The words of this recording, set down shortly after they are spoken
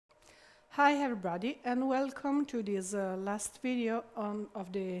Hi everybody, and welcome to this last video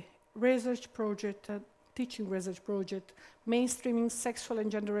of the research project, teaching research project, mainstreaming sexual and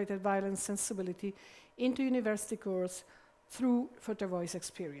gender-related violence sensibility into university course through Photovoice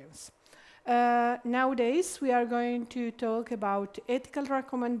experience. Nowadays, we are going to talk about ethical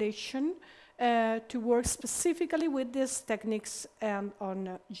recommendation to work specifically with these techniques and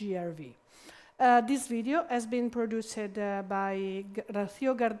on GRV. This video has been produced by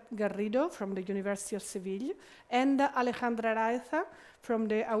Rocío Garrido from the University of Seville and Alejandra Araiza from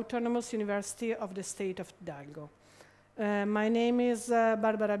the Autonomous University of the State of Hidalgo. My name is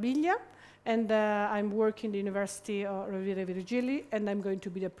Barbara Biglia, and I'm working in the University of Rovira, Virgili, and I'm going to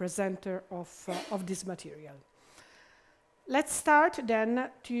be the presenter of this material. Let's start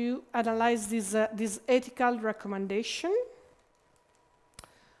then to analyze this ethical recommendation.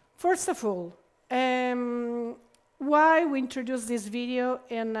 First of all, why we introduce this video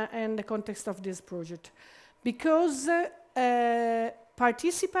in the context of this project? Because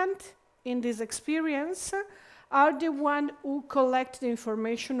participants in this experience are the one who collect the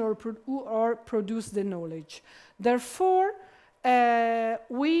information or produce the knowledge. Therefore,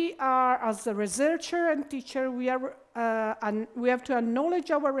 we are, as a researcher and teacher, we have to acknowledge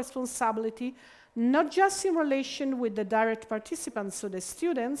our responsibility, not just in relation with the direct participants, so the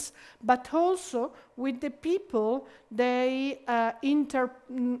students, but also with the people they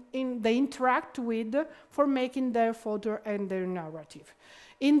interact with for making their photo and their narrative.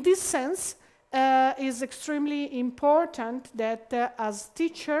 In this sense, it's extremely important that as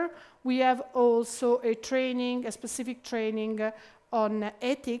teacher, we have also a training, a specific training on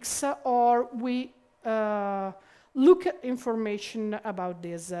ethics, or we look at information about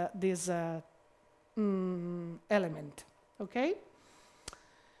this element, okay?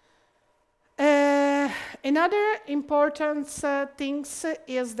 Another important things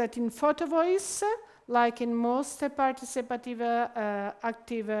is that in Photovoice, like in most participative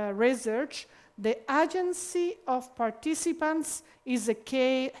active research, the agency of participants is a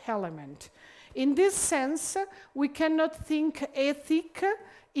key element. In this sense, we cannot think ethic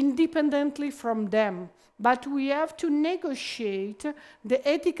independently from them, but we have to negotiate the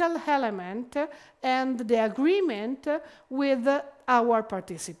ethical element and the agreement with our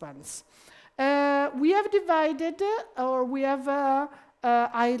participants. We have divided, or we have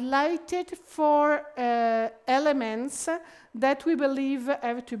highlighted 4 elements that we believe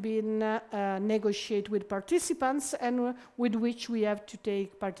have to be negotiated with participants and with which we have to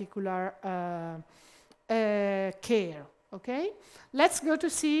take particular care, okay? Let's go to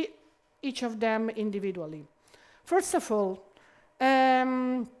see each of them individually. First of all,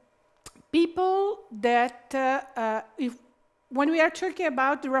 people that, when we are talking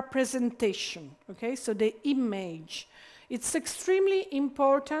about the representation, okay, so the image, it's extremely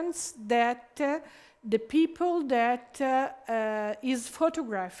important that the people that is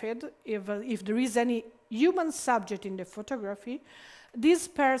photographed, if there is any human subject in the photography, this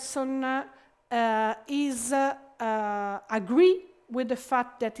person is agree with the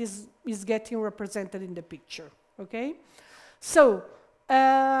fact that is getting represented in the picture, okay? So,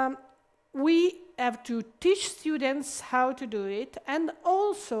 we have to teach students how to do it and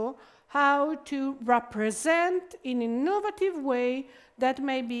also how to represent in an innovative way that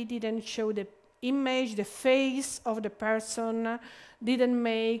maybe didn't show the image, the face of the person, didn't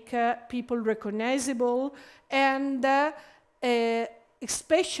make people recognizable, and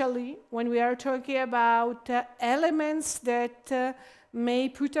especially when we are talking about elements that may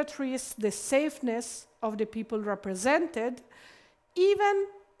put at risk the safeness of the people represented, even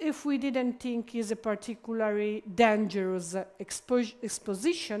if we didn't think is a particularly dangerous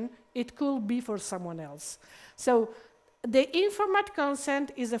exposition, it could be for someone else. So the informed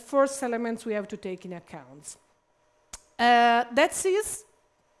consent is the first element we have to take in account. That is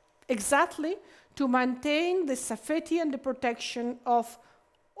exactly to maintain the safety and the protection of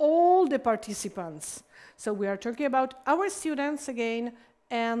all the participants. So we are talking about our students again,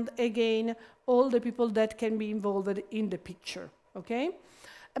 and again, all the people that can be involved in the picture, okay?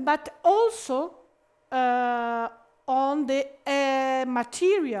 But also on the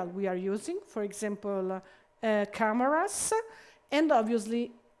material we are using, for example, cameras, and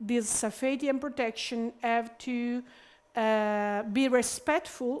obviously this safety and protection have to be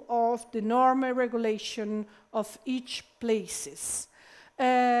respectful of the normal regulation of each places.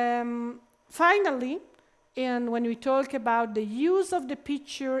 Finally, and when we talk about the use of the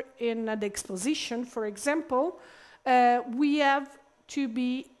picture in the exposition, for example, we have to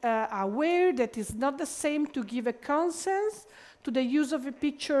be aware that it's not the same to give a consent to the use of a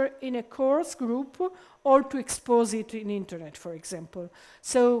picture in a course group or to expose it in internet, for example.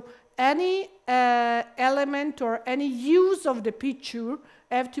 So any element or any use of the picture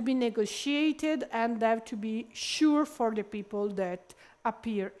have to be negotiated and have to be sure for the people that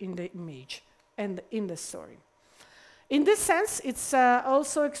appear in the image and in the story. In this sense, it's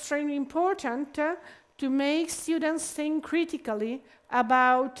also extremely important to make students think critically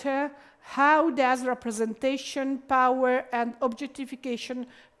about how does representation, power, and objectification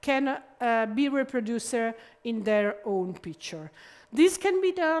can be reproduced in their own picture. This can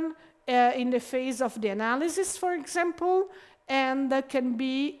be done in the phase of the analysis, for example, and can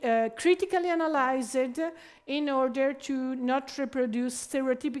be critically analyzed in order to not reproduce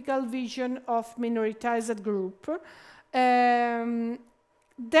stereotypical vision of minoritized group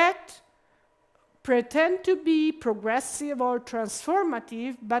that pretend to be progressive or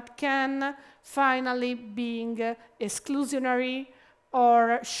transformative, but can finally being exclusionary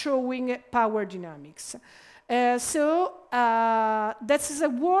or showing power dynamics. So this is a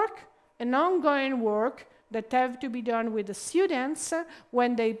work, an ongoing work that have to be done with the students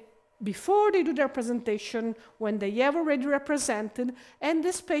when they, before they do their presentation, when they have already represented, and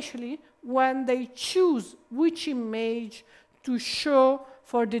especially when they choose which image to show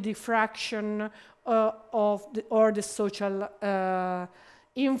for the diffraction of the social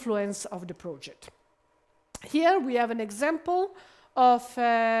influence of the project. Here we have an example of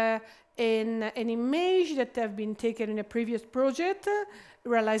an image that have been taken in a previous project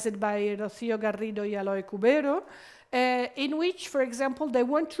realized by Rocío Garrido y Aloy Cubero, in which, for example, they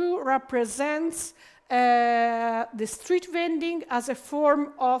want to represent the street vending as a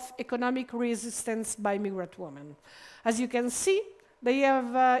form of economic resistance by migrant women. As you can see, they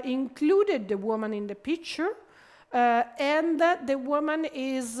have included the woman in the picture, and the woman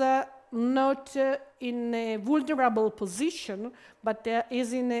is not in a vulnerable position, but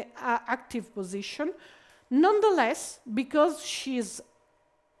is in an active position. Nonetheless, because she is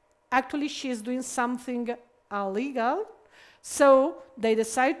doing something illegal, so they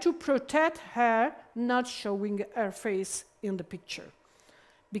decide to protect her, not showing her face in the picture,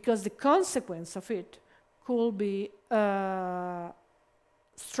 because the consequence of it could be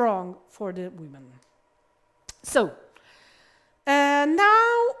strong for the women. So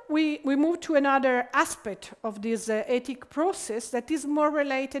now we move to another aspect of this ethic process that is more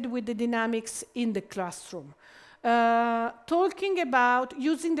related with the dynamics in the classroom. Talking about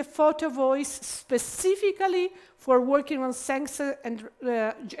using the Photovoice specifically for working on sex and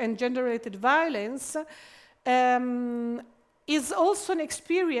gender-related violence is also an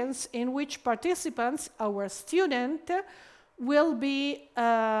experience in which participants, our students, will be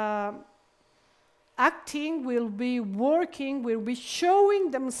acting, will be working, will be showing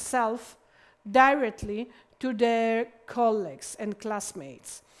themselves directly to their colleagues and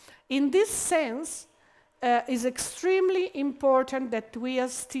classmates. In this sense, it's extremely important that we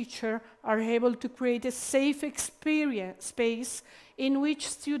as teachers are able to create a safe experience space in which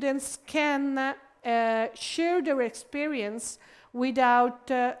students can share their experience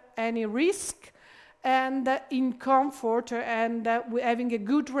without any risk and in comfort and having a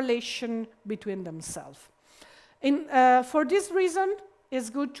good relation between themselves. For this reason, it's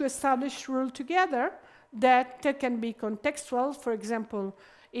good to establish rules together that can be contextual. For example,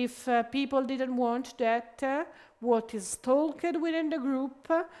 if people didn't want that what is talked within the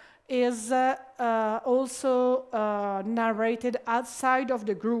group is also narrated outside of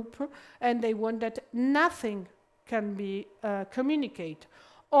the group, and they want that nothing can be communicated.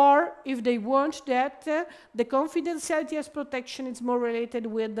 Or if they want that the confidentiality as protection is more related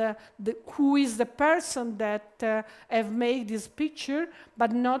with who is the person that have made this picture,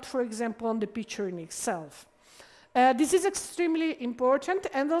 but not, for example, on the picture in itself. This is extremely important,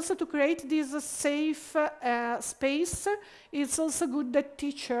 and also to create this safe space, it's also good that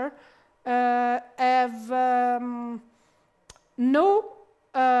teachers have no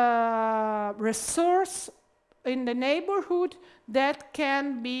resource in the neighborhood that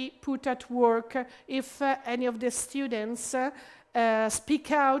can be put at work if any of the students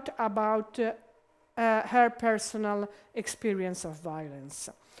speak out about her personal experience of violence.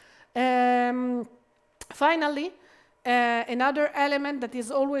 Finally, another element that is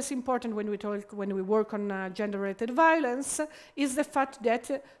always important when we work on gender-related violence is the fact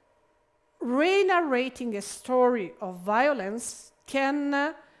that re-narrating a story of violence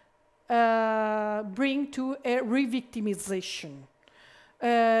can bring to a re-victimization.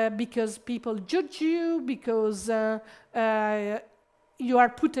 Because people judge you, because you are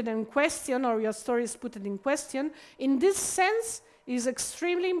put in question or your story is put in question. In this sense, is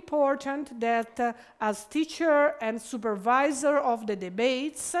extremely important that as teacher and supervisor of the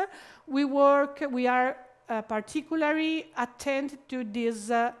debates, we are particularly attentive to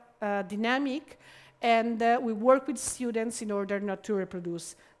this dynamic, and we work with students in order not to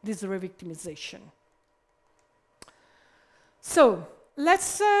reproduce this re-victimization. So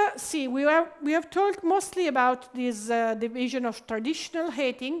let's see, we have talked mostly about this division of traditional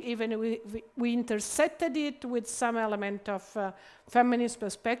hating, even we intersected it with some element of feminist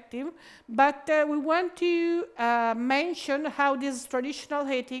perspective, but we want to mention how this traditional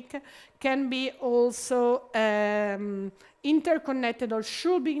hating can be also interconnected, or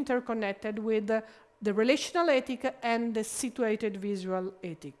should be interconnected, with the relational ethic and the situated visual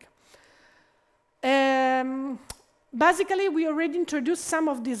ethic. Basically, we already introduced some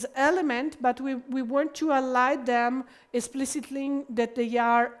of these elements, but we want to highlight them explicitly, that they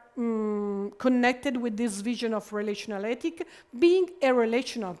are connected with this vision of relational ethic, being a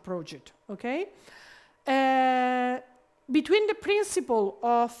relational project, okay? Between the principle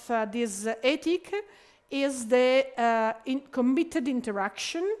of this ethic is the committed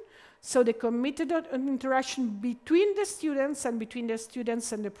interaction. So the committed interaction between the students and between the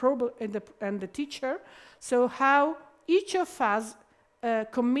students and the teacher. So how each of us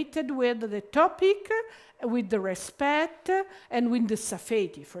committed with the topic, with the respect, and with the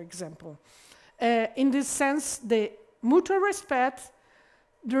safety, for example. In this sense, the mutual respect,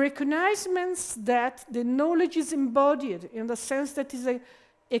 the recognitions that the knowledge is embodied in the sense that is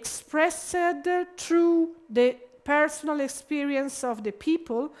expressed through the personal experience of the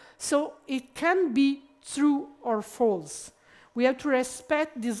people, so it can be true or false. We have to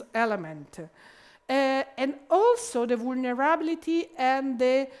respect this element. And also the vulnerability and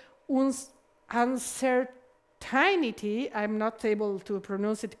the uncertainty, I'm not able to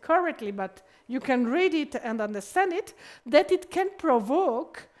pronounce it correctly, but you can read it and understand it, that it can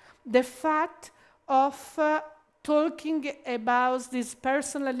provoke the fact of talking about this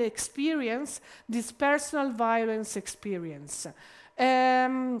personal experience, this personal violence experience.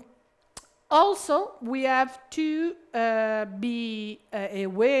 Also, we have to be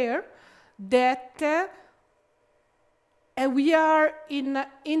aware that we are in an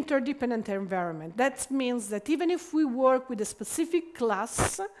interdependent environment. That means that even if we work with a specific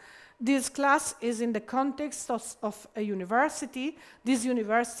class, this class is in the context of a university. This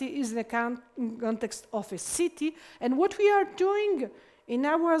university is in the context of a city. And what we are doing in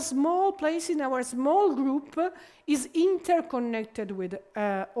our small place, in our small group, is interconnected with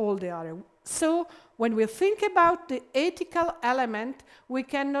all the other. So when we think about the ethical element, we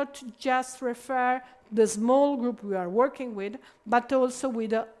cannot just refer the small group we are working with, but also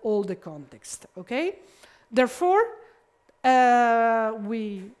with all the context, okay? Therefore,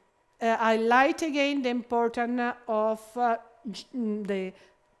 we highlight again the importance of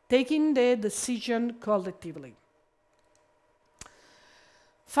taking the decision collectively.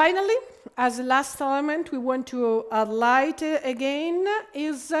 Finally, as the last element we want to highlight again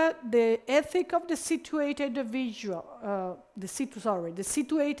is the ethic of the situated visual, the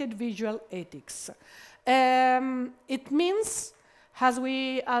situated visual ethics. It means, as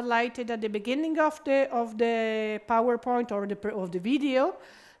we highlighted at the beginning of the PowerPoint or of the video,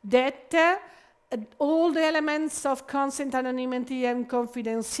 that all the elements of consent, anonymity, and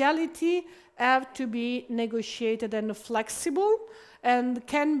confidentiality have to be negotiated and flexible, and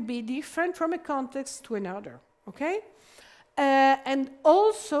can be different from a context to another, okay? And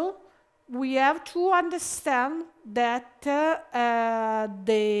also, we have to understand that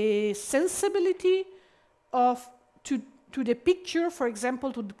the sensibility to the picture, for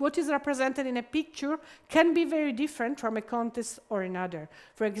example, to what is represented in a picture, can be very different from a context or another.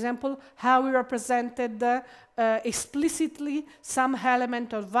 For example, how we represented explicitly some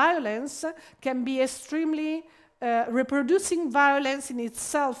element of violence can be extremely reproducing violence in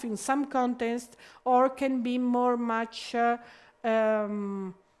itself in some context, or can be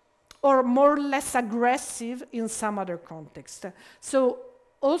or more or less aggressive in some other context. So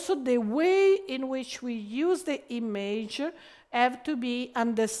also the way in which we use the image have to be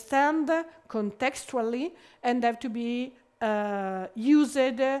understood contextually, and have to be used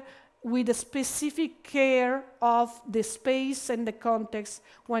with a specific care of the space and the context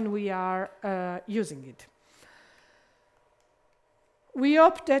when we are using it. We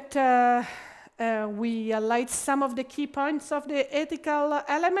hope that we highlight some of the key points of the ethical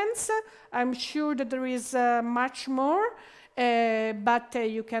elements. I'm sure that there is much more, but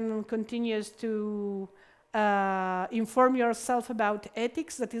you can continue to inform yourself about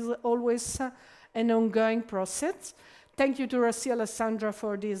ethics. That is always an ongoing process. Thank you to Rocío, Alessandra,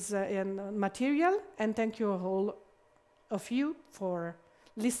 for this material, and thank you all of you for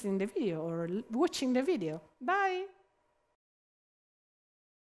listening the video or watching the video. Bye!